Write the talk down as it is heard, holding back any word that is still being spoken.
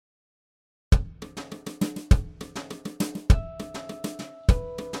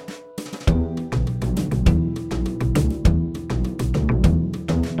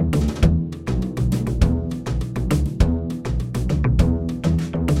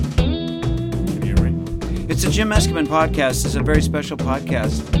It's a Jim Meskimen podcast. It's a very special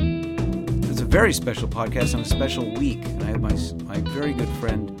podcast. It's a very special podcast on a special week. And I have my very good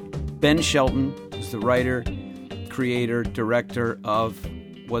friend, Ben Shelton, who's the writer, creator, director of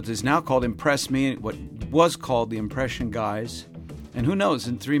what is now called Impress Me, what was called The Impression Guys. And who knows,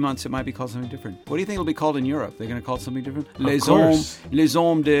 in 3 months it might be called something different. What do you think it'll be called in Europe? They're going to call it something different? Les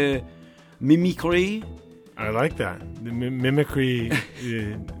Hommes de Mimicry. I like that. The mimicry,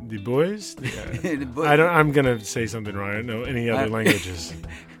 the boys. I'm gonna say something wrong. I don't know any other languages.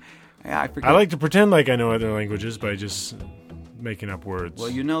 Yeah, I forget. I like to pretend like I know other languages by just making up words. Well,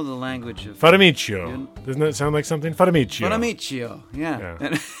 you know the language of Faramicio. Doesn't that sound like something? Faramicio. Faramicio. Yeah.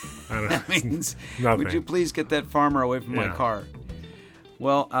 I don't know. That means, nothing. would you please get that farmer away from my car?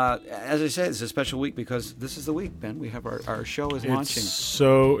 Well, as I said, it's a special week because this is the week, Ben. We have our show is launching. It's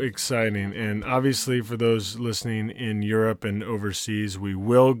so exciting, and obviously for those listening in Europe and overseas, we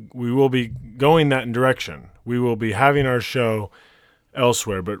will be going that direction. We will be having our show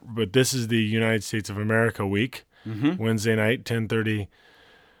elsewhere, but this is the United States of America week. Mm-hmm. Wednesday night, 10:30,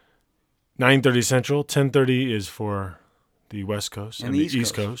 9:30 Central. 10:30 is for the West Coast and the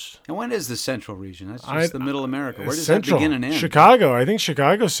East Coast. And when is the Central region? That's just the Middle America. Where does Central. That begin and end? Chicago. I think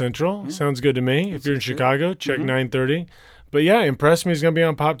Chicago's Central. Yeah. Sounds good to me. If you're in Chicago, check 9:30. But yeah, Impress Me is going to be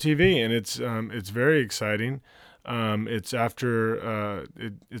on Pop TV, and it's very exciting. It's after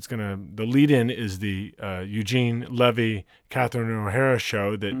it's going to. The lead-in is the Eugene Levy, Catherine O'Hara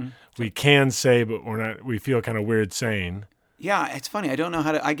show that we can say, but we're not. We feel kind of weird saying. Yeah, it's funny. I don't know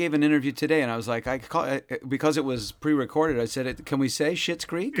how to. I gave an interview today, and I was like, because it was pre-recorded. I said, "Can we say Schitt's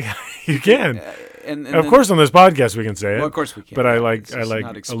Creek?" Yeah, you can. And of course, on this podcast we can say it. Well, of course we can. But I like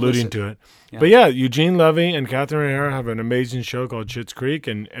alluding to it. Yeah. But yeah, Eugene Levy and Catherine O'Hara have an amazing show called Schitt's Creek,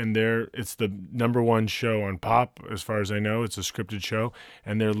 and it's the #1 show on Pop as far as I know. It's a scripted show,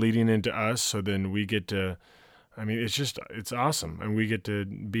 and they're leading into us. So then we get to. I mean, it's awesome, and we get to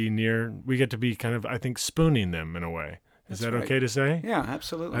be near. We get to be kind of, I think, spooning them in a way. Is that right. Okay to say? Yeah,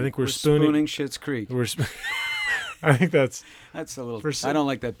 absolutely. I think we're spooning Schitt's Creek. I think that's a little. I don't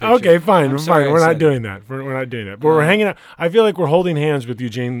like that picture. Okay, fine. We're not doing that. We're not doing that. But we're hanging out. I feel like we're holding hands with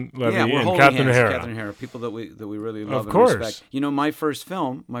Eugene Levy and Catherine O'Hara. Catherine O'Hara, people that we really love and respect. You know, my first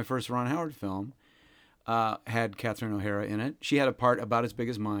Ron Howard film, had Catherine O'Hara in it. She had a part about as big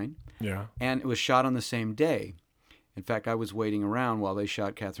as mine. Yeah. And it was shot on the same day. In fact, I was waiting around while they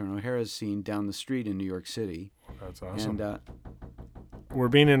shot Catherine O'Hara's scene down the street in New York City. That's awesome. And we're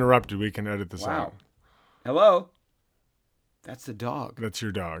being interrupted. We can edit this out. Hello? That's the dog. That's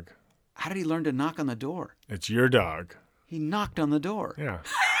your dog. How did he learn to knock on the door? It's your dog. He knocked on the door. Yeah.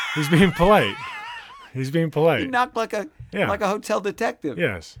 He's being polite. He knocked like a hotel detective.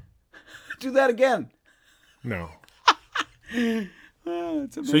 Yes. Do that again. No. Oh,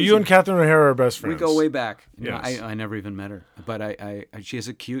 so you and Catherine O'Hara are best friends. We go way back. Yes. I never even met her, but she has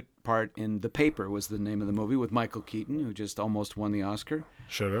a cute part in The Paper was the name of the movie with Michael Keaton, who just almost won the Oscar.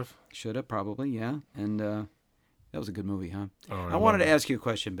 Should have, probably, yeah. And that was a good movie, huh? Oh, I wanted to ask you a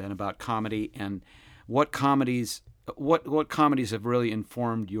question, Ben, about comedy and what comedies have really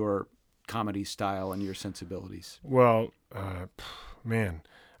informed your comedy style and your sensibilities. Well, man,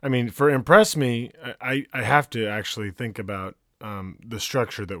 I mean, for Impress Me, I have to actually think about the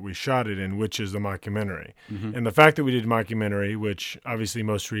structure that we shot it in, which is the mockumentary. Mm-hmm. And the fact that we did mockumentary, which obviously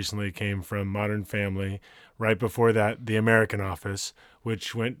most recently came from Modern Family, right before that, The American Office,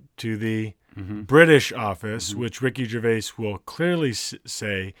 which went to the British Office, which Ricky Gervais will clearly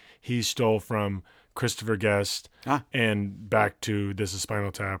say he stole from Christopher Guest and back to This is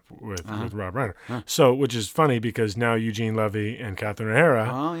Spinal Tap with Rob Reiner. So, which is funny because now Eugene Levy and Catherine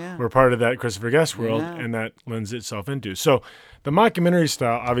O'Hara were part of that Christopher Guest world, and that lends itself into. So, the mockumentary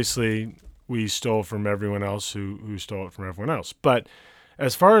style, obviously, we stole from everyone else who stole it from everyone else. But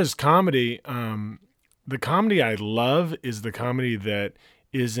as far as comedy, the comedy I love is the comedy that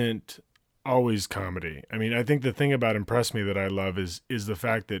isn't always comedy. I mean, I think the thing about Impress Me that I love is the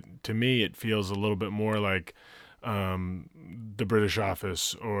fact that, to me, it feels a little bit more like the British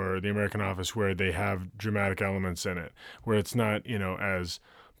Office or the American Office, where they have dramatic elements in it, where it's not, as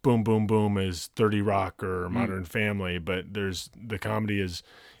boom, boom, boom as 30 Rock or Modern Family, but the comedy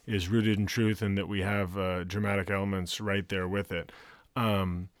is rooted in truth, and that we have dramatic elements right there with it.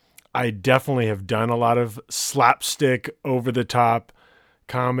 I definitely have done a lot of slapstick, over-the-top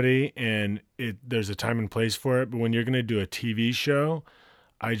comedy, and there's a time and place for it. But when you're going to do a TV show,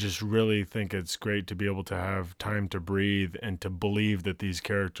 I just really think it's great to be able to have time to breathe and to believe that these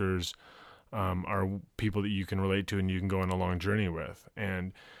characters are people that you can relate to and you can go on a long journey with.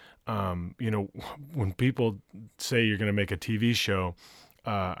 And, when people say you're going to make a TV show,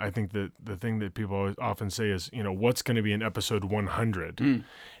 I think that the thing that people always often say is, what's going to be in episode 100?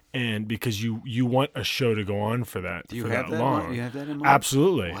 And because you want a show to go on for that, Do you for have that that long. Do you have that in mind?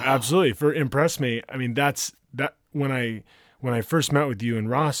 Absolutely. Wow. Absolutely. For Impress Me, I mean, that's that when I first met with you and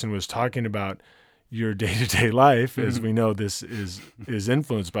Ross and was talking about your day-to-day life, as we know this is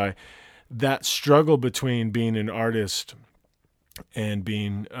influenced by, that struggle between being an artist and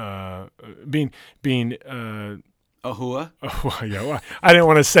being Ahua? oh, well, yeah, well, I didn't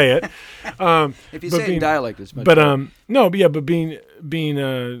want to say it. If you but say it in dialect, it's much but better. no, but yeah, but being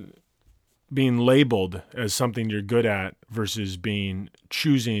labeled as something you're good at versus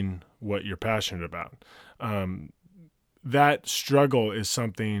choosing what you're passionate about. That struggle is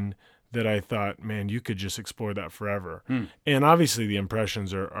something that I thought, man, you could just explore that forever. And obviously the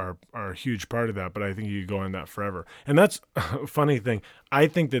impressions are a huge part of that, but I think you could go on that forever. And that's a funny thing. I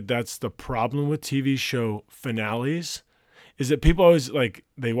think that that's the problem with TV show finales, is that people always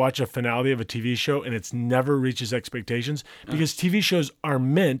they watch a finale of a TV show and it's never reaches expectations because TV shows are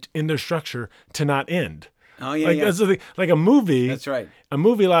meant in their structure to not end. Oh, yeah, That's the thing. Like a movie. That's right. A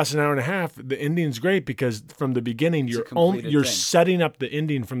movie lasts an hour and a half. The ending's great because from the beginning It's a you're completed thing. setting up the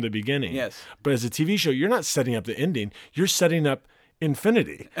ending from the beginning. Yes. But as a TV show, you're not setting up the ending. You're setting up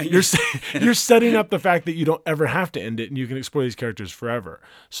infinity. You're setting up the fact that you don't ever have to end it and you can explore these characters forever.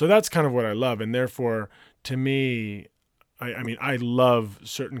 So that's kind of what I love, and therefore, to me, I mean, I love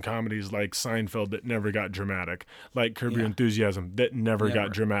certain comedies like Seinfeld that never got dramatic, like Curb Your Enthusiasm that never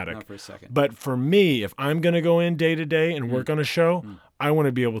got dramatic. Not for a second. But for me, if I'm going to go in day to day and work on a show, I want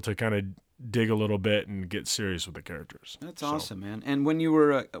to be able to kind of dig a little bit and get serious with the characters. That's awesome, man. And when you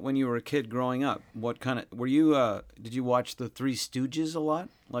were a kid growing up, what kind of were you? Did you watch the Three Stooges a lot,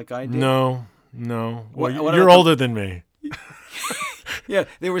 like I did? No. Well, What you're about older than me. Yeah,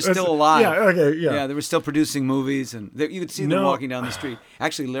 they were still alive. Yeah, okay, yeah. Yeah, they were still producing movies, and you could see them No. walking down the street.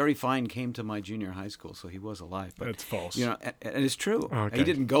 Actually, Larry Fine came to my junior high school, so he was alive. But That's false. and it's true. Okay. He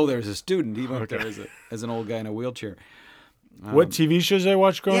didn't go there as a student. He went there as an old guy in a wheelchair. What TV shows I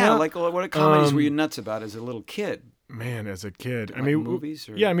watched growing Yeah, up? like what comedies were you nuts about as a little kid? Man, as a kid, Like movies?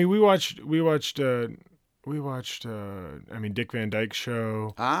 Or? yeah, I mean, we watched. I mean, Dick Van Dyke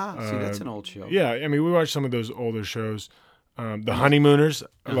Show. See, that's an old show. Yeah, I mean, we watched some of those older shows. The Honeymooners.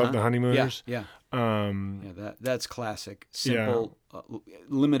 I love the Honeymooners. Yeah. Yeah. That's classic. Simple,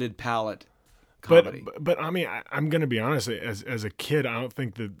 limited palette But comedy. I mean, I'm going to be honest. As a kid, I don't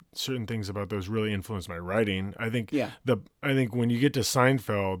think that certain things about those really influenced my writing. I think I think when you get to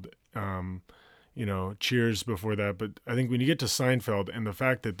Seinfeld, Cheers before that, but I think when you get to Seinfeld and the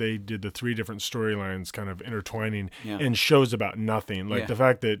fact that they did the 3 different storylines kind of intertwining and shows about nothing, like the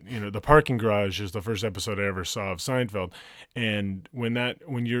fact that the parking garage is the first episode I ever saw of Seinfeld, and when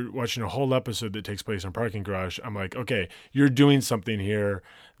you're watching a whole episode that takes place in a parking garage, I'm like, okay, you're doing something here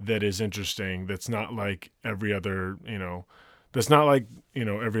that is interesting. That's not like every other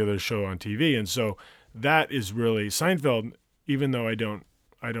every other show on TV, and so that is really Seinfeld. Even though I don't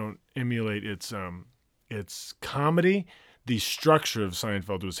emulate its comedy, the structure of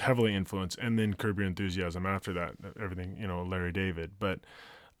Seinfeld was heavily influenced, and then Curb Your Enthusiasm after that, everything, Larry David. But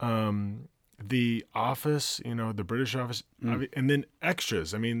The Office, the British Office, and then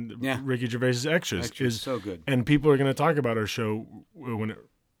Extras. I mean, Ricky Gervais's Extras is so good. And people are going to talk about our show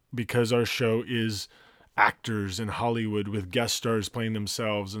because our show is actors in Hollywood with guest stars playing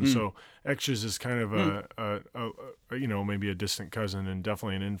themselves, and so Extras is kind of a maybe a distant cousin and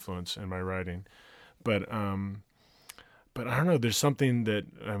definitely an influence in my writing, but I don't know. There's something that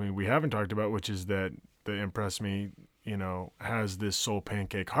we haven't talked about, which is that Impress Me, has this Soul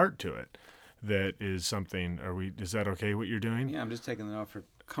Pancake heart to it. That is something. Is that okay? What you're doing? Yeah, I'm just taking it off for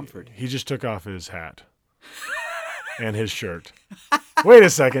comfort. He just took off his hat. And his shirt. Wait a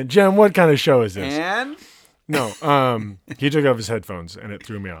second, Jem. What kind of show is this? And no, he took off his headphones and it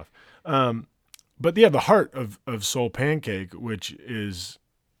threw me off. But yeah, the heart of Soul Pancake, which is,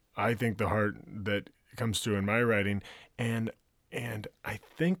 I think, the heart that comes through in my writing, and I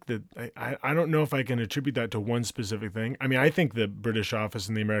think that I don't know if I can attribute that to one specific thing. I mean, I think the British Office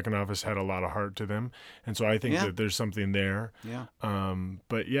and the American Office had a lot of heart to them, and so I think that there's something there. Yeah.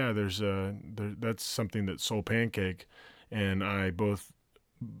 But yeah, that's something that Soul Pancake and I both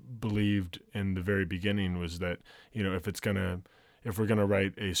believed in the very beginning, was that if we're gonna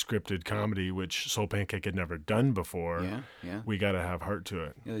write a scripted comedy, which Soul Pancake had never done before, we got to have heart to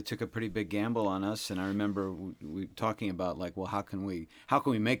it. Yeah, they took a pretty big gamble on us, and I remember we talking about how can we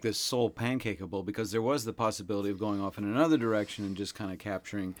make this Soul Pancakeable, because there was the possibility of going off in another direction and just kind of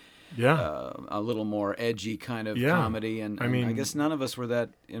capturing a little more edgy kind of comedy. And I guess none of us were that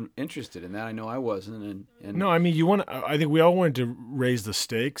interested in that. I know I wasn't. And no, I mean, I think we all wanted to raise the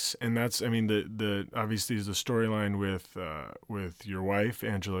stakes, and that's, I mean, the obviously is the storyline with your wife,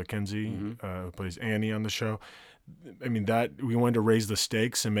 Angela Kinsey, who plays Annie on the show. I mean, that we wanted to raise the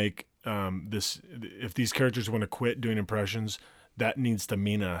stakes and make this, if these characters want to quit doing impressions, that needs to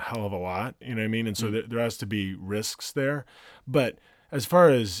mean a hell of a lot, you know what I mean? And so there has to be risks there. But as far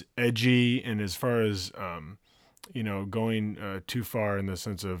as edgy and as far as, going too far in the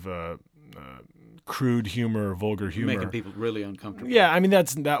sense of crude humor, vulgar humor. Making people really uncomfortable. Yeah, I mean,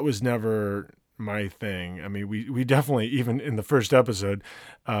 that was never my thing. I mean, we definitely, even in the first episode,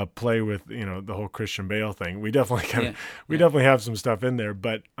 play with, the whole Christian Bale thing. We definitely definitely have some stuff in there,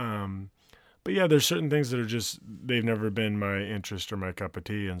 but yeah, there's certain things that are just, they've never been my interest or my cup of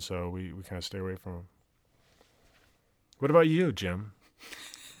tea, and so we kind of stay away from them. What about you, Jim?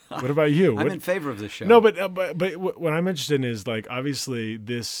 What about you? I'm in favor of this show. No, but what I'm interested in is, like, obviously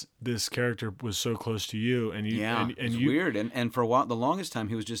this character was so close to you, and you, and it's you, weird. And for a while, the longest time,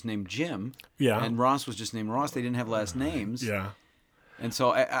 he was just named Jim. Yeah. And Ross was just named Ross. They didn't have last names. Yeah. And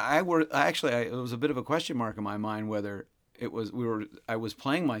so it was a bit of a question mark in my mind whether I was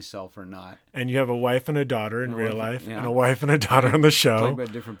playing myself or not. And you have a wife and a daughter in real life, and a wife and a daughter on the show. Played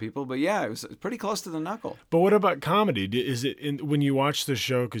by different people, but yeah, it was pretty close to the knuckle. But what about comedy? Is it when you watch the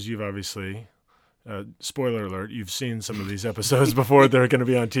show? Because you've obviously, spoiler alert, you've seen some of these episodes before. They're going to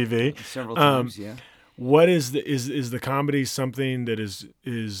be on TV several times. Yeah. What is the comedy something that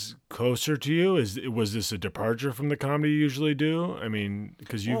is closer to you? Was this a departure from the comedy you usually do? I mean,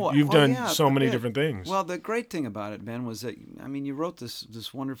 because you've done so many different things. Well, the great thing about it, Ben, was that, I mean, you wrote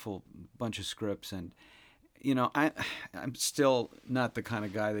this wonderful bunch of scripts, and I'm still not the kind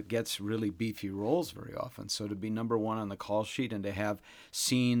of guy that gets really beefy roles very often. So to be number one on the call sheet and to have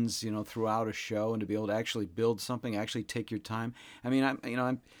scenes, throughout a show, and to be able to actually build something, actually take your time. I mean,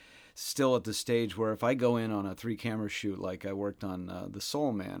 I'm still at the stage where if I go in on a 3-camera shoot, like I worked on The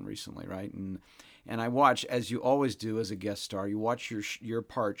Soul Man recently, right? And I watch, as you always do as a guest star, you watch your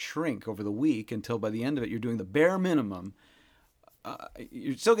part shrink over the week until by the end of it, you're doing the bare minimum.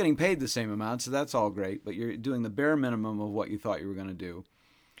 You're still getting paid the same amount, so that's all great, but you're doing the bare minimum of what you thought you were going to do.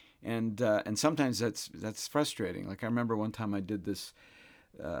 And sometimes that's frustrating. Like I remember one time I did this,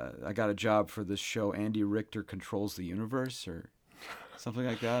 I got a job for this show, Andy Richter Controls the Universe, or something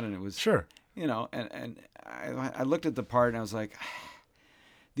like that, and it was sure, and I looked at the part and I was like,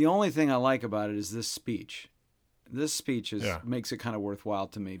 the only thing I like about it is this speech. This speech makes it kind of worthwhile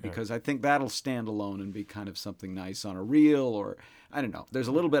to me, because I think that'll stand alone and be kind of something nice on a reel, or I don't know. There's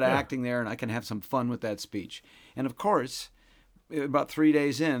a little bit of acting there, and I can have some fun with that speech. And of course, about 3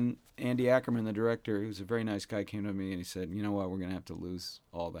 days in, Andy Ackerman, the director, who's a very nice guy, came to me and he said, "You know what? We're going to have to lose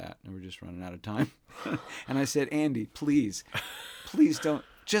all that, and we're just running out of time." And I said, "Andy, please don't.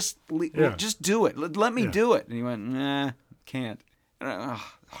 Just do it. Let me do it." And he went, "Nah, can't."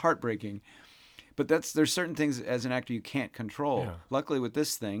 Heartbreaking. But there's certain things as an actor you can't control. Yeah. Luckily with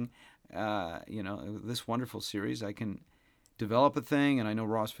this thing, this wonderful series, I can develop a thing, and I know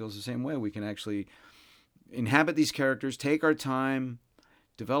Ross feels the same way. We can actually inhabit these characters, take our time,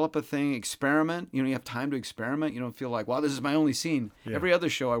 develop a thing, experiment. You have time to experiment. You don't feel like, wow, this is my only scene. Yeah. Every other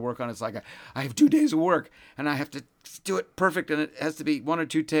show I work on, it's like I have 2 days of work, and I have to do it perfect, and it has to be 1 or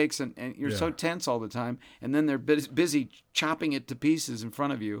 2 takes, and you're so tense all the time. And then they're busy chopping it to pieces in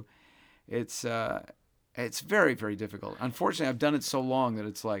front of you. It's very, very difficult. Unfortunately, I've done it so long that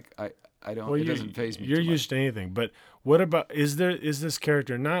it's like I don't. Well, it doesn't faze me. You're used to anything. But what about is this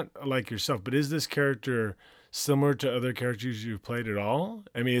character not like yourself? But is this character similar to other characters you've played at all?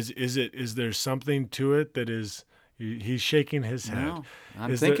 I mean, is there something to it that is? He's shaking his head. No,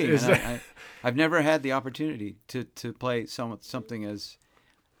 I'm thinking. I've never had the opportunity to play something as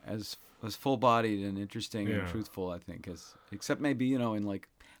full-bodied and interesting and truthful. I think except maybe in like.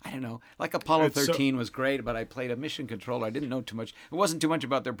 I don't know. Like Apollo 13 was great, but I played a mission controller. I didn't know too much. It wasn't too much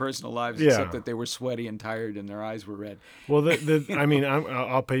about their personal lives, except that they were sweaty and tired and their eyes were red. Well, I mean,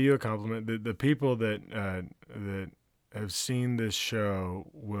 I'll pay you a compliment. The people that have seen this show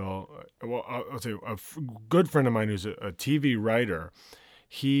I'll tell you, a good friend of mine who's a TV writer,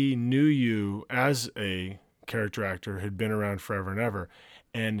 he knew you as a character actor, had been around forever and ever,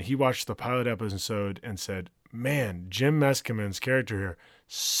 and he watched the pilot episode and said, "Man, Jim Meskimen's character here,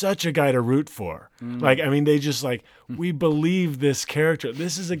 such a guy to root for." Like, I mean, they just we believe this character.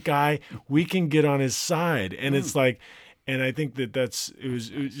 This is a guy we can get on his side. And it's like, and I think it was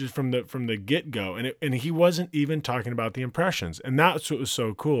just from the get-go. And he wasn't even talking about the impressions. And that's what was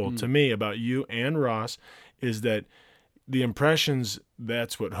so cool to me about you and Ross, is that the impressions,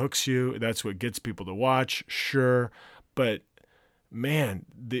 that's what hooks you. That's what gets people to watch. Sure. But man,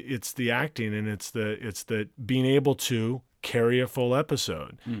 it's the acting, and it's the being able to carry a full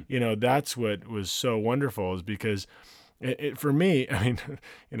episode. That's what was so wonderful, is because it for me, I mean,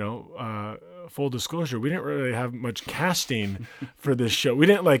 full disclosure, we didn't really have much casting for this show. We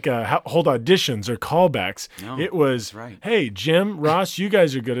didn't hold auditions or callbacks. No, it was, right. Hey, Jim, Ross, you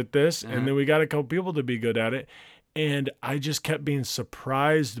guys are good at this. And then we got a couple people to be good at it. And I just kept being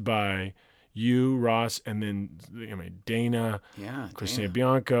surprised by you, Ross, and then Dana, Christina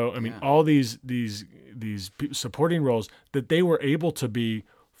Bianco. I mean, all these supporting roles, that they were able to be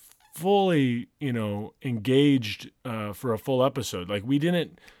fully, engaged for a full episode. Like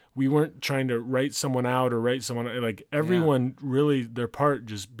we weren't trying to write someone out or write someone, like everyone really, their part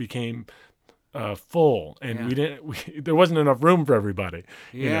just became full, and there wasn't enough room for everybody.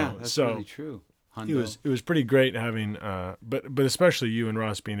 That's really true. It was pretty great having, but especially you and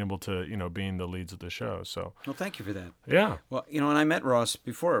Ross being able to, being the leads of the show. So, well, thank you for that. Yeah. Well, and I met Ross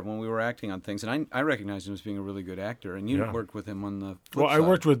before when we were acting on things, and I recognized him as being a really good actor. And you worked with him on the flip side. I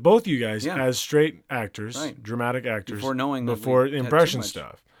worked with both you guys as straight actors, dramatic actors, before impression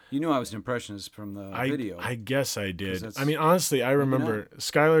stuff. You knew I was an impressionist from the video. I guess I did. I mean, honestly, I remember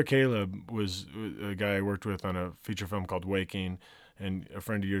Skylar Caleb was a guy I worked with on a feature film called Waking, and a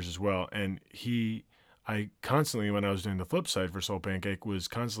friend of yours as well. And I constantly, when I was doing the flip side for Soul Pancake, was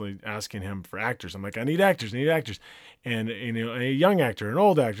constantly asking him for actors. I'm like, I need actors. And, a young actor, an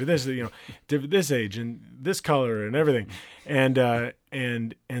old actor, this age and this color and everything. And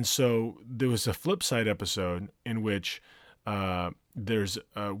so there was a flip side episode in which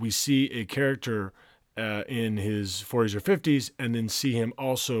we see a character in his 40s or 50s, and then see him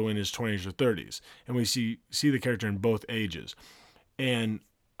also in his 20s or 30s. And we see the character in both ages. And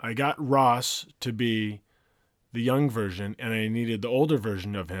I got Ross to be the young version, and I needed the older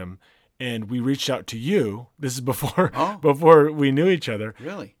version of him. And we reached out to you. This is before we knew each other.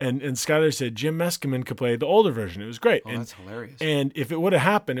 Really? And Skylar said Jim Meskimen could play the older version. It was great. Oh, that's hilarious. And if it would have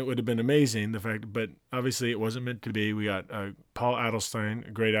happened, it would have been amazing. But obviously it wasn't meant to be. We got Paul Adelstein,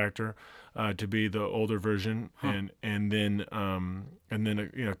 a great actor, to be the older version. And then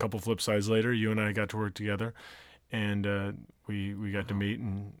a couple flip sides later, you and I got to work together. And we got to meet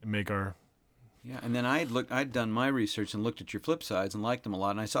and make our... Yeah, and then I'd done my research and looked at your flip sides and liked them a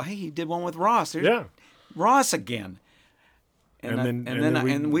lot, and I saw, hey, he did one with Ross. There's Ross again.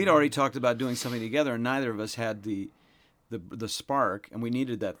 And we'd already talked about doing something together, and neither of us had the spark, and we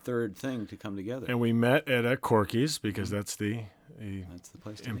needed that third thing to come together. And we met at Corky's, because that's the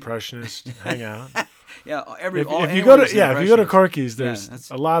place to impressionist hangout. Yeah, if you go to Corky's,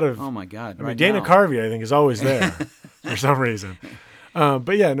 there's a lot of... Oh my God! Dana Carvey, I think, is always there for some reason.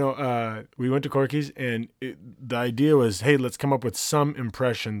 We went to Corky's, and the idea was, hey, let's come up with some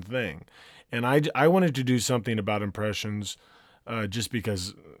impression thing. And I wanted to do something about impressions, just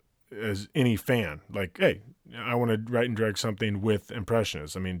because, as any fan, like, hey, I want to write and direct something with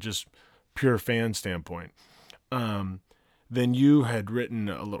impressionists. I mean, just pure fan standpoint. Then you had written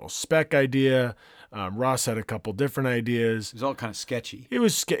a little spec idea. Ross had a couple different ideas. It was all kind of sketchy. It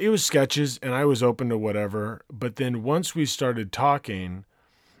was sketches, and I was open to whatever. But then once we started talking,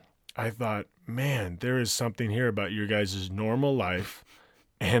 I thought, man, there is something here about your guys' normal life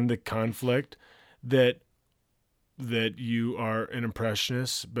and the conflict that you are an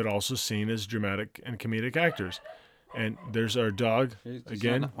impressionist, but also seen as dramatic and comedic actors. And there's our dog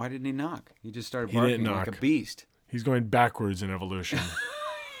again. Why didn't he knock? He just started barking like a beast. He's going backwards in evolution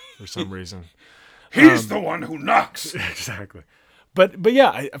for some reason. He's the one who knocks. Exactly. But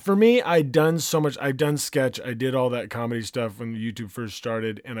yeah, for me, I'd done so much. I'd done sketch. I did all that comedy stuff when YouTube first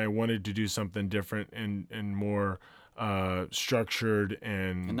started, and I wanted to do something different and more structured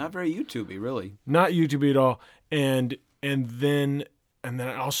and not very YouTubey, really. Not YouTubey at all. And then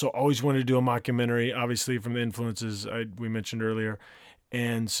I also always wanted to do a mockumentary, obviously from the influences we mentioned earlier.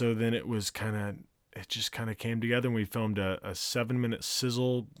 And so then it just kind of came together, and we filmed a 7-minute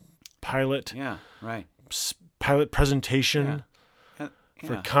sizzle pilot. Yeah, right. Pilot presentation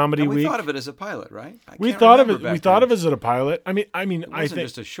for Comedy Week. We thought of it as a pilot, right? We thought of it as a pilot. I mean, it wasn't I think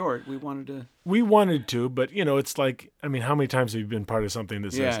just a short. We wanted to, but it's like, I mean, how many times have you been part of something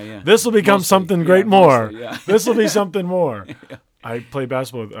that says, this will become something great more. Mostly, This will be something more. I play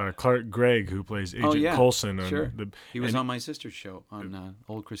basketball with Clark Gregg, who plays Agent Coulson. He was on my sister's show on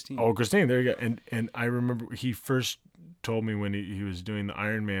Old Christine. Old Christine, there you go. And I remember he first told me when he was doing the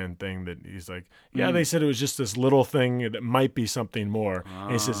Iron Man thing that he's like, they said it was just this little thing that might be something more.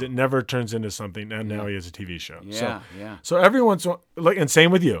 And he says it never turns into something, and now he has a TV show. So every once in a while, and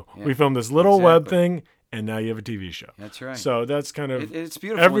same with you. Yeah. We filmed this little web thing, and now you have a TV show. That's right. So that's kind of It's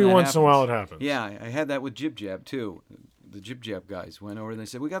beautiful. every when that once in a while it happens. happens. Yeah, I had that with Jib Jab too. The Jib Jab guys went over and they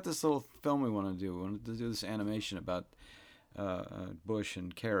said, "We got this little film we want to do. We wanted to do this animation about Bush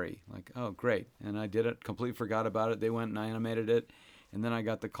and Kerry." Like, oh, great! And I did it. Completely forgot about it. They went and animated it, and then I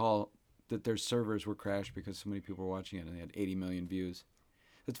got the call that their servers were crashed because so many people were watching it, and they had 80 million views.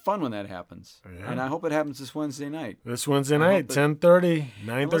 It's fun when that happens, Yeah. and I hope it happens this Wednesday night. This Wednesday I night, hope 10:30,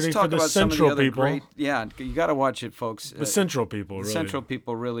 And let's 9:30 talk for the about some of the Central other people. great. Yeah, you got to watch it, folks. The Central people, The really. Central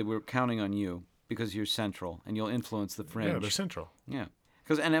people, really, we're counting on you because you're Central, and you'll influence the fringe. Yeah, they're Central. Yeah.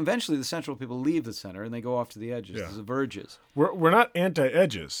 And eventually the Central people leave the center and they go off to the edges, to the verges. We're not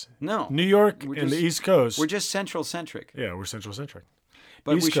anti-edges. No. New York We're and the just- East Coast. We're just Central-centric. Yeah, we're Central-centric.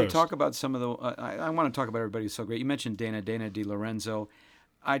 But East we should Coast. talk about some of the... I want to talk about everybody who's so great. You mentioned Dana Di Lorenzo.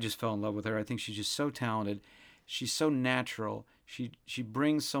 I just fell in love with her. I think she's just so talented. She's so natural. She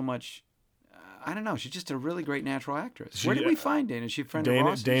brings so much... I don't know. She's just a really great natural actress. Where did we find Dana? Is she a friend of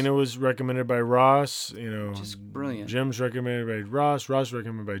Ross's? Dana was recommended by Ross. Just brilliant. Jim's recommended by Ross. Ross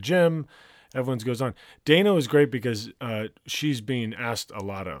recommended by Jim. Everyone goes on. Dana was great because she's being asked a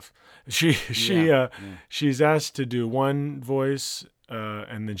lot of. She's asked to do one voice,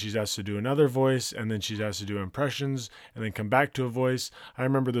 and then she's asked to do another voice, and then she's asked to do impressions, and then come back to a voice. I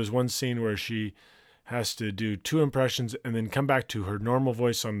remember there's one scene where she has to do 2 impressions and then come back to her normal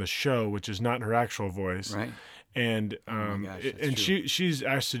voice on the show, which is not her actual voice. Right. And gosh, that's and true. she's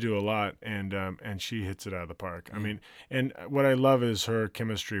asked to do a lot, and she hits it out of the park. I mean, and what I love is her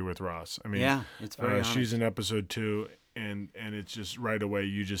chemistry with Ross. I mean, Yeah, it's very honest. she's in episode 2, and it's just right away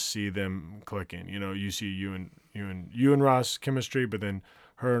you just see them clicking. You know, you see you and Ross chemistry, but then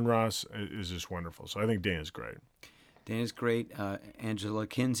her and Ross is just wonderful. So I think Dana's great. Dana's great. Angela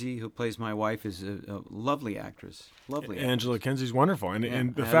Kinsey, who plays my wife, is a lovely actress. Lovely actress. Angela Kinsey's wonderful, and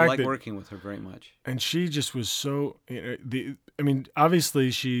the I fact like that working with her very much. and she just was so I mean, obviously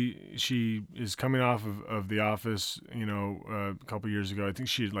she is coming off of The Office, a couple years ago. I think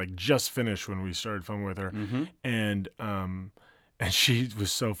she had like just finished when we started filming with her. Mm-hmm. And she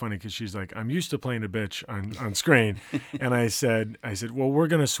was so funny because she's like, I'm used to playing a bitch on screen. And I said, well, we're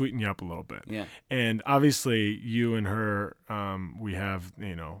going to sweeten you up a little bit. Yeah. And obviously you and her, we have,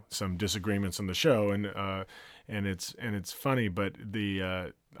 some disagreements on the show, and it's funny, but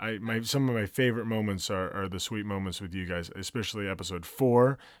some of my favorite moments are the sweet moments with you guys, especially episode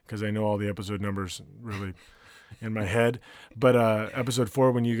 4, because I know all the episode numbers really in my head. But episode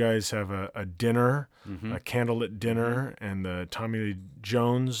 4, when you guys have a dinner, a candlelit dinner, and the Tommy Lee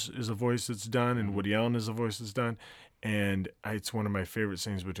Jones is the voice that's done, and Woody Allen is the voice that's done. And it's one of my favorite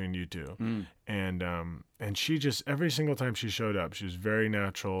scenes between you two. And she just, every single time she showed up, she was very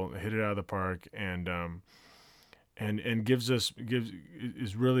natural, hit it out of the park, and gives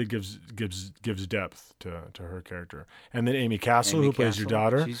depth to her character. And then Amy Castle, Amy who plays your Castle,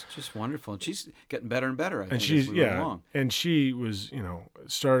 daughter. She's just wonderful. And she's getting better and better, I think, And she's as we go along. and she was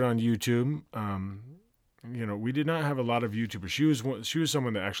started on YouTube. We did not have a lot of YouTubers. She was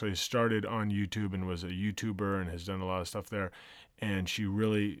someone that actually started on YouTube and was a YouTuber and has done a lot of stuff there. And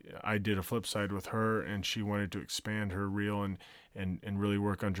I did a flip side with her, and she wanted to expand her reel and really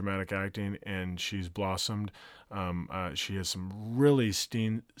work on dramatic acting, and she's blossomed. She has some really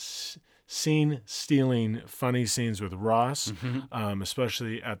scene-stealing, funny scenes with Ross,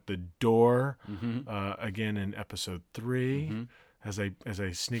 especially at the door, again in episode 3. As I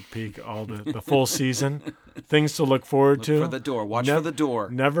sneak peek all the full season, things to look forward to. For the door. Watch for the door.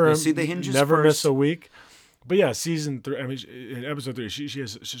 Never You'll see the hinges Never first. miss a week. But yeah, season 3. I mean, in episode 3, she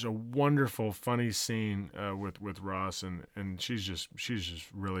has such a wonderful, funny scene with Ross, and she's just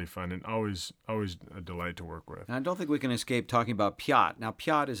really fun and always a delight to work with. And I don't think we can escape talking about Piat. Now,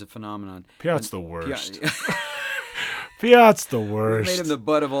 Piat is a phenomenon. Piat's the worst. Piat, Piat's the we worst. made him the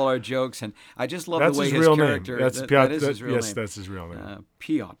butt of all our jokes, and I just love That's the way his his real character. name. That's that Piat. is his real Yes, name. that's his real name.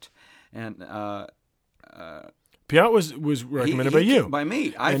 Piat, and Piat was recommended by you. By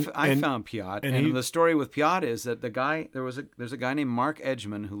me. I found Piat, and the story with Piat is that there's a guy named Mark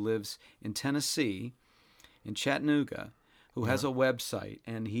Edgman who lives in Tennessee, in Chattanooga, who has a website,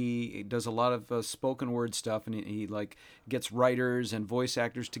 and he does a lot of spoken word stuff, and he like gets writers and voice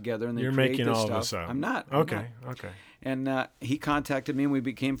actors together, and they You're create making this all stuff. this up. I'm not. Okay. And he contacted me, and we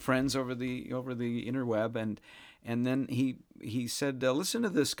became friends over the interweb, and then he said, listen to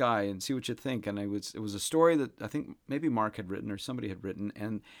this guy and see what you think. And it was a story that I think maybe Mark had written or somebody had written,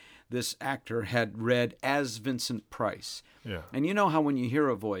 and this actor had read as Vincent Price. Yeah. And you know how when you hear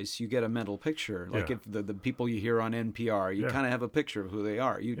a voice, you get a mental picture. Like Yeah. if the people you hear on NPR, you kind of have a picture of who they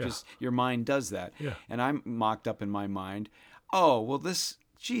are. Your mind does that. Yeah. And I mocked up in my mind, oh, well, this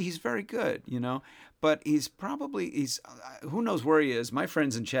gee, he's very good, you know. But he's who knows where he is. My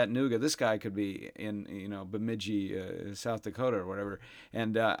friend's in Chattanooga. This guy could be in, Bemidji, South Dakota or whatever.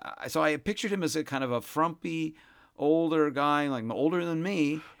 And so I pictured him as a kind of a frumpy, older guy, like older than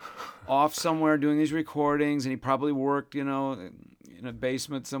me, off somewhere doing these recordings. And he probably worked, in a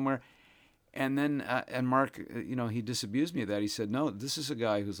basement somewhere. And then, and Mark, he disabused me of that. He said, no, this is a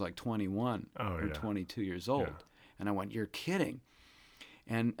guy who's like 21 or 22 years old. Yeah. And I went, you're kidding.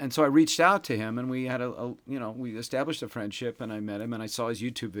 And so I reached out to him, and we had we established a friendship, and I met him, and I saw his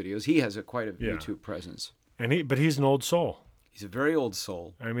YouTube videos. He has quite a YouTube presence. But he's an old soul. He's a very old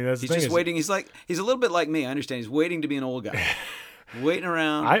soul. I mean, that's he's the thing. He's just waiting. He's a little bit like me. I understand. He's waiting to be an old guy. Waiting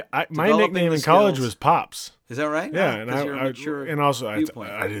around. My nickname in college was Pops. Is that right? Yeah, and I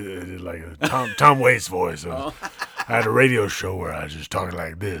did like a Tom Waits voice. I had a radio show where I just talked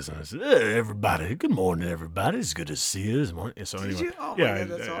like this, and I said, "Hey, everybody, good morning, everybody. It's good to see you this morning." So anyway, did you? Oh, yeah,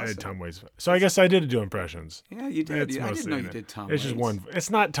 that's awesome. I had Tom Waits. So I guess I did do impressions. Yeah, you did. I didn't know you did Tom Waits. It's just one. It's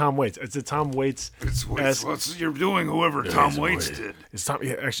not Tom Waits. It's a Tom Waits. It's you're doing whoever Tom Waits did. It's Tom.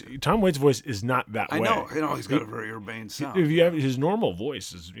 Yeah, actually, Tom Waits' voice is not that way. I know. He's got a very urbane sound. If you have his normal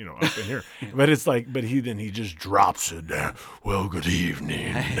voice is up in here, but it's like, he just drops it down. Well, good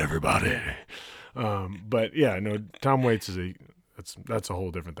evening, everybody. But yeah, no, Tom Waits that's a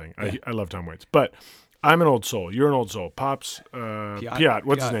whole different thing. I love Tom Waits, but I'm an old soul. You're an old soul. Pops Piat.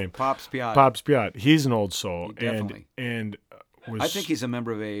 What's his name? Pops Piat. Pops Piat. He's an old soul, definitely. and I think he's a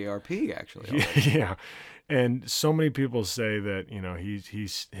member of AARP actually. Yeah. And so many people say that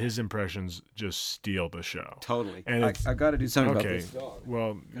his impressions just steal the show. Totally. And I got to do something about this dog.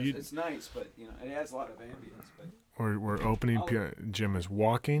 Well, it's nice, but it adds a lot of ambience. But we're opening. Jim is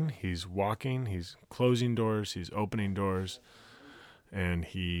walking. He's walking. He's closing doors. He's opening doors, and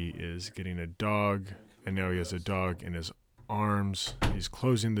he is getting a dog. And now he has a dog in his arms. He's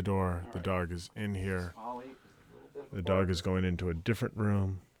closing the door. The dog is in here. The dog is going into a different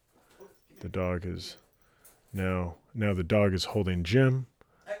room. The dog is. Now the dog is holding Jim,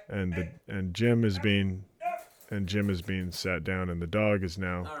 and Jim is being sat down, and the dog is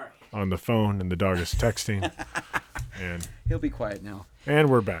now on the phone, and the dog is texting, and he'll be quiet now. And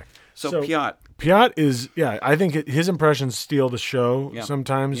we're back. So Piat is I think his impressions steal the show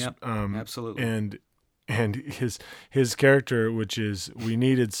sometimes. Yep. Absolutely. And his character, which is we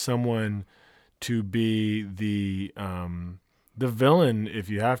needed someone to be the villain, if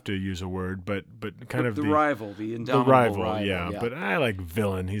you have to use a word, but kind of the rival, the indomitable rival. Yeah. But I like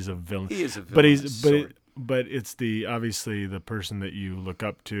villain. He's a villain. He is a villain. But it's obviously the person that you look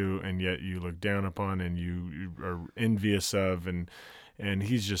up to, and yet you look down upon, and you are envious of, and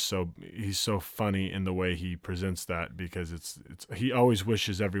he's so funny in the way he presents that, because he always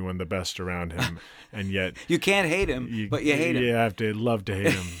wishes everyone the best around him, and yet you can't hate him, but you hate him. You have to love to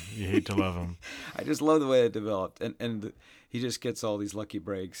hate him. You hate to love him. I just love the way it developed, and he just gets all these lucky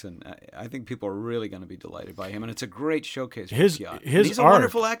breaks, and I think people are really going to be and it's a great showcase for Piat. He's a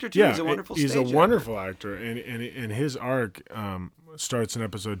wonderful actor too. He's a wonderful He's stage a wonderful actor, and his arc starts in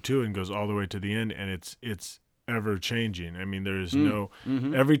episode 2 and goes all the way to the end, and it's ever changing. I mean, there is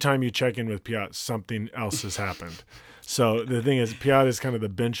every time you check in with Piat, something else has happened. So the thing is, Piat is kind of the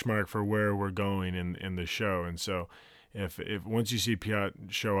benchmark for where we're going in the show, and so. If once you see Piat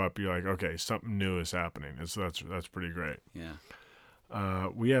show up, you're like, okay, something new is happening. And so that's pretty great. Yeah.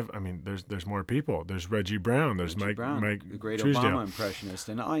 We have. I mean, there's more people. There's Reggie Brown. There's Mike the great Truesdale. Obama impressionist,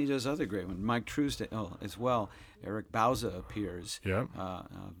 and he does other great ones. Mike Truesdale as well. Eric Bauza appears. Yeah.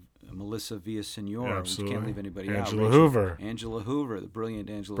 Melissa Villasenor, Absolutely. Which can't leave anybody Angela out. Hoover. Angela Hoover, the brilliant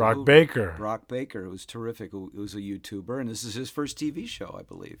Angela Brock Hoover. Baker. Brock Baker, who was terrific, who was a YouTuber, and this is his first TV show, I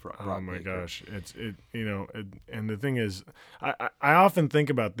believe. Brock my Baker. Gosh, and the thing is, I often think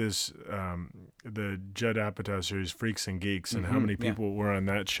about this, the Judd Apatow series, Freaks and Geeks, and how many people were on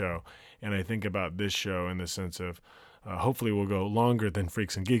that show, and I think about this show in the sense of, hopefully we'll go longer than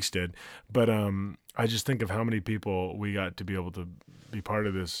Freaks and Geeks did, but I just think of how many people we got to be able to be part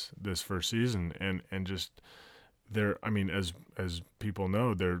of this first season, and just I mean, as people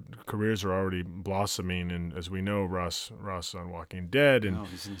know, their careers are already blossoming, and as we know, Ross is on Walking Dead, and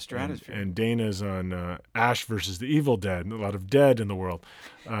he's in the stratosphere, and Dana's on Ash versus the Evil Dead, a lot of dead in the world.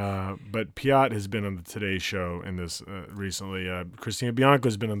 But Piat has been on the Today Show in this recently. Christina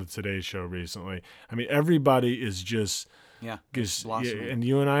Bianco's been on the Today Show recently. I mean, everybody is just. Yeah, and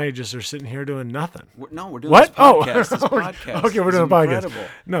you and I just are sitting here doing nothing. We're doing what? This podcast. This podcast. Okay, we're doing a podcast. Incredible.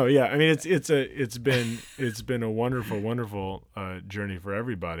 No, yeah, I mean it's been a wonderful journey for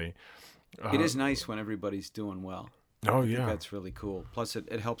everybody. It is nice when everybody's doing well. Oh I think yeah, that's really cool. Plus,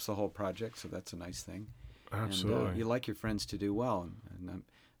 it helps the whole project, so that's a nice thing. Absolutely. And you like your friends to do well, and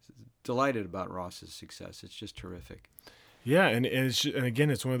delighted about Ross's success. It's just terrific. Yeah, and again,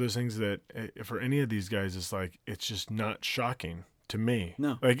 it's one of those things that for any of these guys, it's just not shocking to me.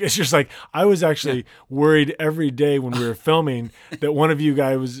 No. Like, it's just like, I was actually worried every day when we were filming that one of you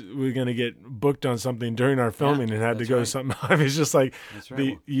guys was going to get booked on something during our filming and had to go to something. I mean, it's just like, that's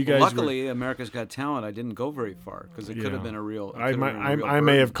right. You guys luckily, America's Got Talent, I didn't go very far because it could have been a real. I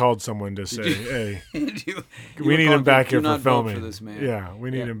may have called someone to say, hey, you we need him back here for filming. filming. For this man. Yeah,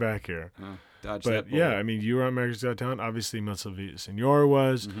 we need him back here. Dodge but that bullet. yeah, I mean, you were on America's Got Talent. Obviously, Melissa Villaseñor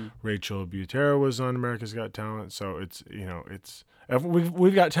was. Rachel Butera was on America's Got Talent. So it's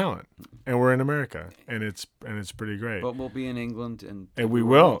we've got talent, and we're in America, and it's pretty great. But we'll be in England, and we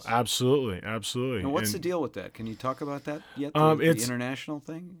will else. absolutely. And what's the deal with that? Can you talk about that yet? The international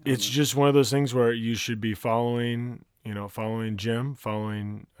thing. It's just one of those things where you should be following Jim,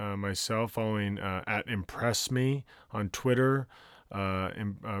 following myself, following at Impress Me on Twitter.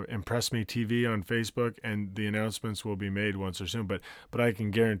 Impress Me TV on Facebook, and the announcements will be made once or soon. But I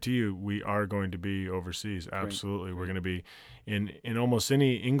can guarantee you, we are going to be overseas. Absolutely, we're going to be in almost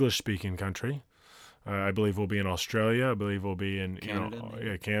any English-speaking country. I believe we'll be in Australia. I believe we'll be in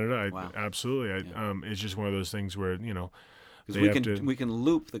Canada. Canada. Wow. Absolutely. It's just one of those things where because we can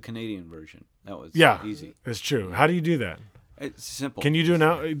loop the Canadian version. That was easy. That's true. How do you do that? It's simple. Can you do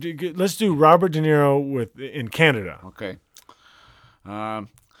now? Let's do Robert De Niro in Canada. Okay.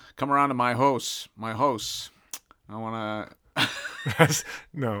 Come around to my house. I want to.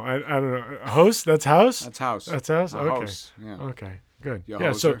 No, I don't know. Host? That's house. That's house. That's house. My Okay. house. Yeah. Okay. Good. Your Yeah.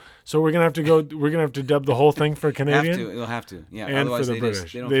 hoser. So we're gonna have to go. We're gonna have to dub the whole thing for Canadian. You'll have to. Yeah. And otherwise for the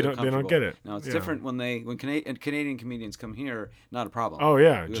British, they don't get it. No, it's different when Canadian comedians come here. Not a problem. Oh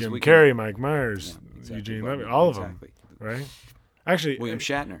yeah, Because Jim Carrey, Mike Myers, exactly. Eugene Levy, all of them. Right. Actually, William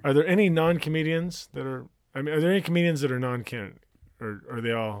Shatner. Are there any non-comedians that are? I mean, are there any comedians that are non-Canadian, or are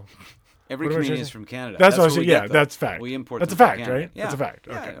they all? Every comedian is from Canada. That's what I said. Yeah, that's fact. We import. That's a them fact, from Canada. right? Yeah. That's a fact.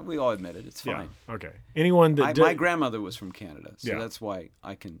 Okay. Yeah, we all admit it. It's fine. Yeah. Okay. Anyone that my grandmother was from Canada, so Yeah. that's why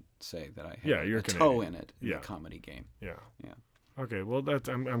I can say that I have you're a toe Canadian. in it in the comedy game. Yeah. Yeah. Okay. Well,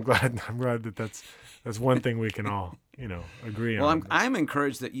 I'm glad that that's one thing we can all agree on. Well, I'm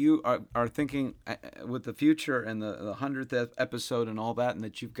encouraged that you are thinking with the future and the 100th episode and all that, and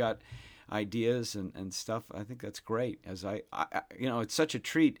that you've got ideas and stuff. I think that's great. As I it's such a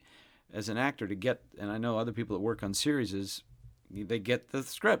treat as an actor to get, and I know other people that work on series they get the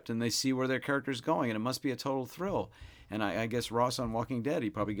script and they see where their character's going, and it must be a total thrill. And I guess Ross on Walking Dead, he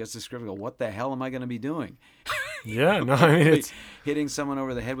probably gets the script and go, what the hell am I going to be doing? Yeah, no, I mean, it's hitting someone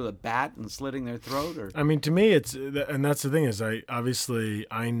over the head with a bat and slitting their throat. Or I mean, to me, and that's the thing is,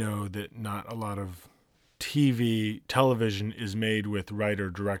 I know that not a lot of television is made with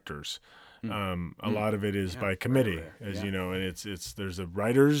writer-directors. A lot of it is by committee, as you know, and it's there's a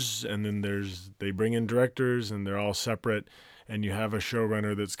writers, and then they bring in directors, and they're all separate, and you have a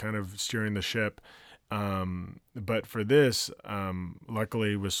showrunner that's kind of steering the ship. But for this,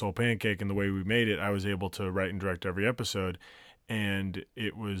 luckily with Soul Pancake and the way we made it, I was able to write and direct every episode, and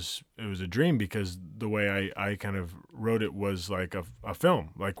it was a dream because the way I kind of wrote it was like a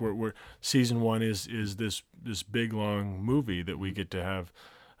film. Like we're season 1 is this big long movie that we get to have.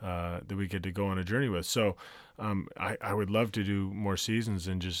 That we get to go on a journey with. So I would love to do more seasons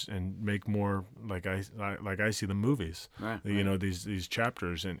and make more like I see the movies, right. These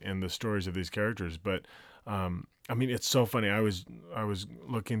chapters and the stories of these characters. But I mean, it's so funny. I was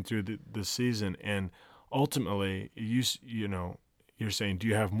looking through the season, and ultimately, you're saying, do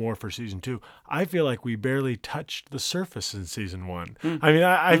you have more for season 2? I feel like we barely touched the surface in season 1. I mean,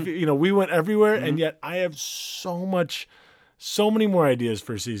 I we went everywhere, and yet I have so many more ideas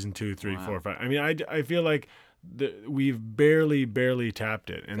for season 2, 3, 4, 5. I mean, I feel like we've barely tapped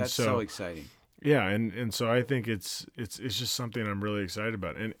it, and that's so exciting. Yeah, and so I think it's just something I'm really excited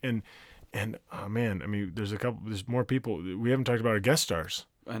about, and oh man, I mean, there's more people we haven't talked about our guest stars,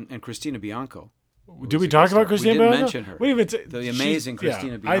 and Christina Bianco. Did we talk about Christina Bianco? We didn't mention her. We even the amazing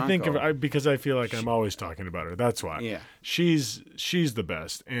Christina Bianco. I think of her because I feel like I'm always talking about her. That's why. Yeah, she's the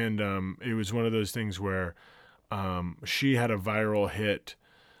best, and it was one of those things where. She had a viral hit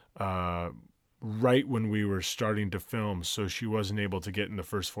right when we were starting to film, so she wasn't able to get in the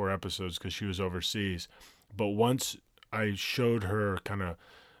first 4 episodes because she was overseas. But once I showed her kind of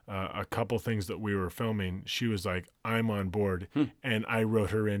a couple things that we were filming, she was like, I'm on board. And I wrote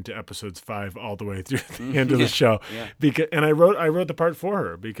her into episodes 5 all the way through the end of the show. Yeah. And I wrote the part for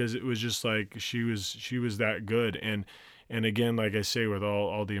her because it was just like she was that good. And again, like I say, with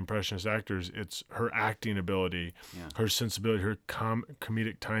all the impressionist actors, it's her acting ability, her sensibility, her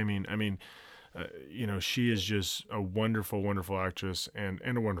comedic timing. I mean, she is just a wonderful, wonderful actress and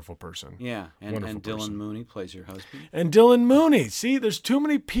a wonderful person. Yeah, and Dylan person. Mooney plays your husband. And Dylan Mooney. See, there's too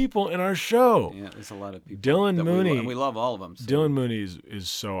many people in our show. Yeah, there's a lot of people. Dylan Mooney. And we love all of them. So. Dylan Mooney is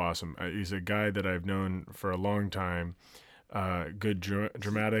so awesome. He's a guy that I've known for a long time. Good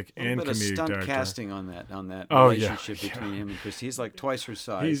dramatic and comedic stunt actor. casting on that Oh, relationship between him and Christy. He's like twice her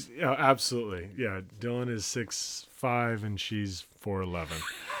size. Absolutely. Yeah, Dylan is 6'5" and she's 4'11".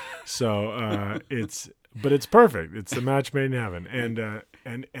 So it's perfect. It's the match made in heaven,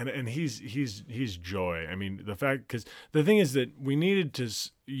 and he's joy. I mean, the fact, because the thing is that we needed to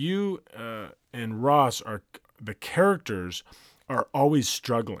you and Ross the characters are always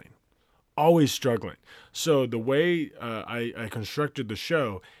struggling. So the way I constructed the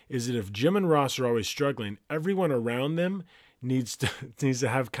show is that if Jim and Ross are always struggling, everyone around them needs to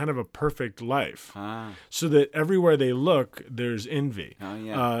have kind of a perfect life, so that everywhere they look, there's envy. Oh,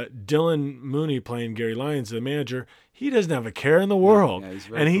 yeah. Dylan Mooney playing Gary Lyons, the manager, he doesn't have a care in the world,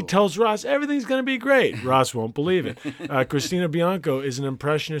 and he tells Ross everything's going to be great. Ross won't believe it. Christina Bianco is an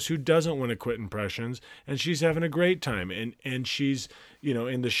impressionist who doesn't want to quit impressions, and she's having a great time. And she's,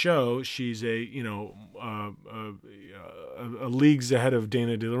 in the show, she's a leagues ahead of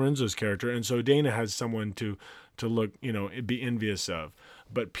Dana DeLorenzo's character, and so Dana has someone to look, be envious of.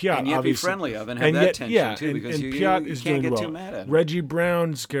 But Piat, and yet be friendly of and have that tension too, because you can't get too mad at him. Reggie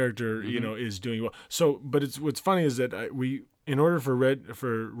Brown's character, is doing well. So, but what's funny is that in order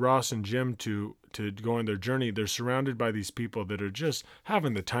for Ross and Jim to go on their journey, they're surrounded by these people that are just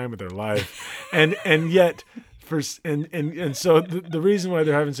having the time of their life, and yet so the reason why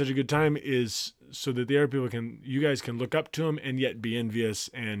they're having such a good time is so that the other people you guys can look up to them and yet be envious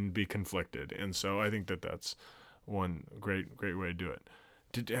and be conflicted. And so I think that's one great way to do it.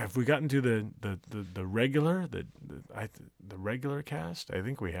 Have we gotten to the regular the regular cast? I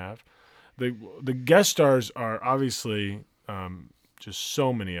think we have. The guest stars are obviously just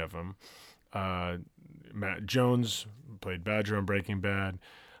so many of them. Matt Jones played Badger on Breaking Bad.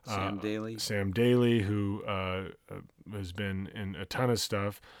 Sam Daly, who has been in a ton of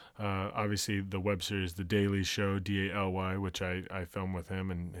stuff. Obviously, the web series The Daily Show, DALY, which I filmed with him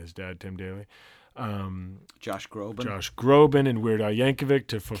and his dad, Tim Daly. Josh Groban and Weird Al Yankovic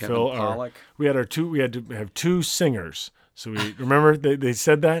to fulfill Kevin Pollak. We had to have two singers. So we remember they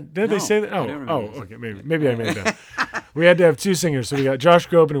said that. Did they say that? Okay, maybe I made that. We had to have two singers, so we got Josh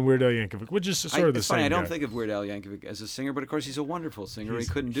Groban and Weird Al Yankovic, which is sort of the same. I don't think of Weird Al Yankovic as a singer, but of course he's a wonderful singer. He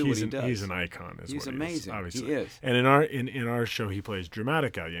couldn't do what he does. He's an icon. He's amazing. Obviously, he is. And in our show, he plays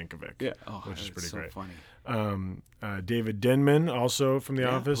dramatic Al Yankovic. Yeah, which is pretty great. Funny. David Denman, also from The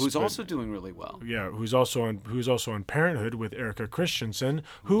Office, who's also doing really well. Yeah, who's also on Parenthood with Erica Christensen,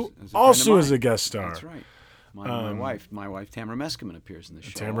 who also is a guest star. That's right. My wife Tamara Meskimen appears in the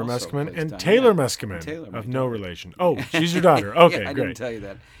show. Tamara Meskimen and Taylor Meskimen of no relation. Oh, she's your daughter. Okay, I great. didn't tell you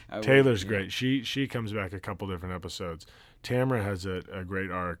that. Taylor's great. She comes back a couple different episodes. Tamara has a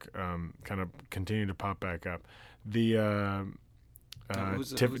great arc. Kind of continue to pop back up. The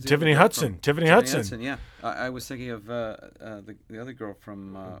Tiffany Hudson. Tiffany Hudson. Yeah, I was thinking of the other girl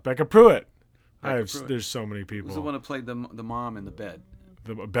from Becca Pruitt. There's so many people. Who's the one who played the mom in the bed?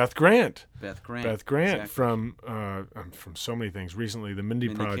 Beth Grant. Beth Grant Exactly. from so many things. Recently, the Mindy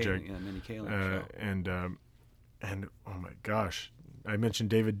Project. Mindy Kaling show. And oh my gosh, I mentioned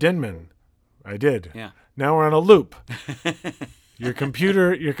David Denman. I did. Yeah. Now we're on a loop. Your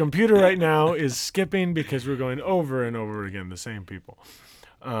computer right now is skipping because we're going over and over again the same people.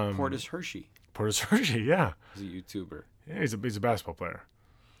 Portis Hershey, yeah. He's a YouTuber. Yeah, he's a basketball player.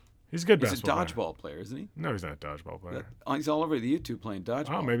 He's a good basketball He's a dodgeball player, isn't he? No, he's not a dodgeball player. He's all over the YouTube playing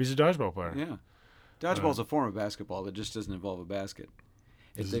dodgeball. Oh, maybe he's a dodgeball player. Yeah. Dodgeball's a form of basketball that just doesn't involve a basket.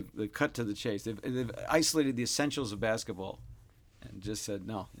 They've cut to the chase. They've isolated the essentials of basketball and just said,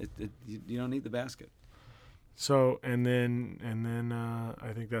 no, you don't need the basket. So, and then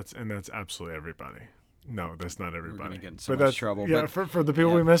I think that's absolutely everybody. No, that's not everybody. We're going to get in so much trouble. Yeah, for the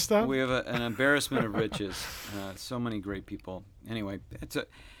people we missed out. We have an embarrassment of riches. So many great people. Anyway,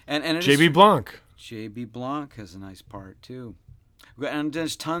 and J.B. Blanc. J.B. Blanc has a nice part too. And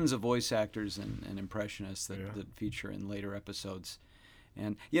there's tons of voice actors and impressionists that feature in later episodes.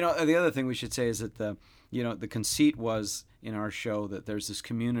 And the other thing we should say is that the conceit was in our show that there's this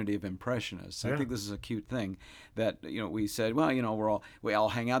community of impressionists. I think this is a cute thing that we said, well, we all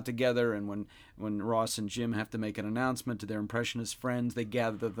hang out together, and when Ross and Jim have to make an announcement to their impressionist friends, they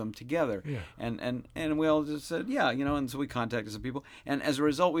gather them together. Yeah. And we all just said, and so we contacted some people, and as a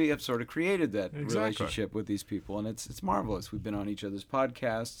result, we have sort of created that relationship with these people, and it's marvelous. We've been on each other's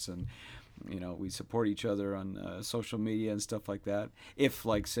podcasts, and we support each other on social media and stuff like that. If,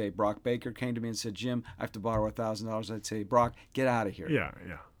 like, say, Brock Baker came to me and said, Jim, I have to borrow $1,000, I'd say, Brock, get out of here. Yeah.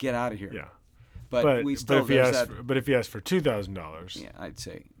 Get out of here. Yeah. But we still, but if he asked for $2,000, yeah, I'd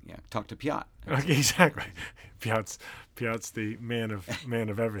say, talk to Piot. Okay, exactly. Piot's the man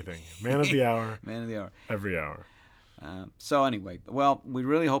of everything, man of the hour, Man of the hour, every hour. So anyway, well, we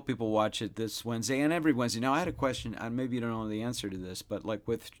really hope people watch it this Wednesday and every Wednesday. Now, I had a question, and maybe you don't know the answer to this, but like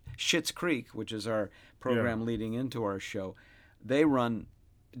with Schitt's Creek, which is our program leading into our show, they run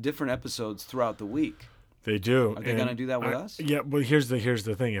different episodes throughout the week. They do. Are they going to do that with us? Yeah. Well, here's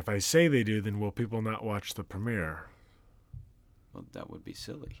the thing. If I say they do, then will people not watch the premiere? Well, that would be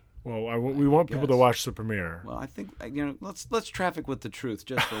silly. Well, we want people to watch the premiere. Well, I think let's traffic with the truth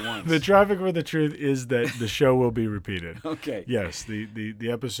just for once. The traffic with the truth is that the show will be repeated. Okay. Yes, the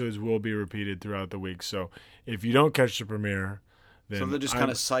episodes will be repeated throughout the week. So if you don't catch the premiere, then they'll just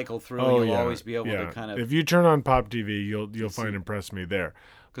kind of cycle through. And you'll always be able to kind of. If you turn on Pop TV, you'll find Impress Me there.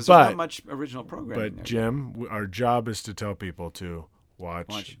 Because there's not much original programming. But Jim, our job is to tell people to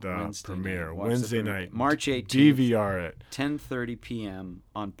watch the premiere Wednesday night, March 18th, DVR it, 10:30 p.m.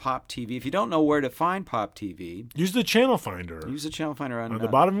 on Pop TV. If you don't know where to find Pop TV, use the channel finder. Use the channel finder on the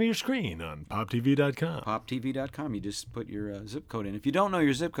bottom of your screen on poptv.com. Poptv.com. You just put your zip code in. If you don't know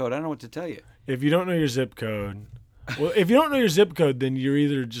your zip code, I don't know what to tell you. If you don't know your zip code, if you don't know your zip code, then you're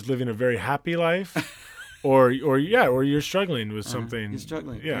either just living a very happy life. Or you're struggling with something. You're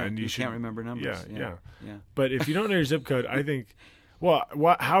struggling. Yeah, and you can't remember numbers. Yeah. But if you don't know your zip code, I think,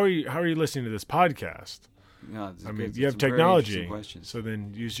 how are you listening to this podcast? No, you have technology, so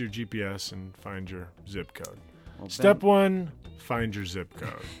then use your GPS and find your zip code. Well, Step 1, find your zip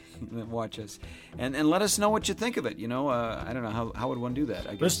code. Watch us, and let us know what you think of it. I don't know how would one do that.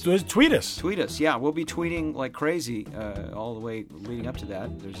 I guess let's tweet us. Tweet us, yeah. We'll be tweeting like crazy all the way leading up to that.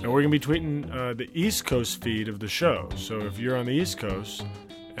 And we're gonna be tweeting the East Coast feed of the show. So if you're on the East Coast,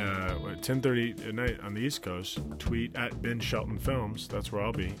 at 10:30 at night on the East Coast, tweet at Ben Shelton Films. That's where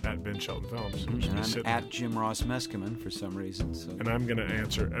I'll be, at Ben Shelton Films. And I'm at Jim Ross Meskimen for some reason. So. And I'm gonna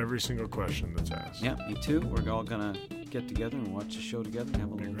answer every single question that's asked. Yeah, me too. We're all gonna get together and watch the show together and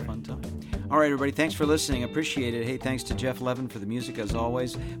have a little fun time. All right, everybody, thanks for listening. Appreciate it. Hey, thanks to Jeff Levin for the music, as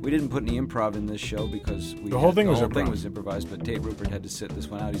always. We didn't put any improv in this show because the whole thing was improvised, but Tate Rupert had to sit this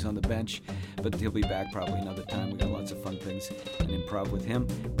one out. He's on the bench, but he'll be back probably another time. We got lots of fun things in improv with him.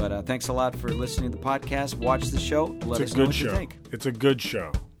 But thanks a lot for listening to the podcast. Watch the show. Let us know what you think. It's a good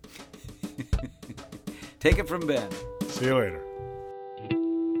show. Take it from Ben. See you later.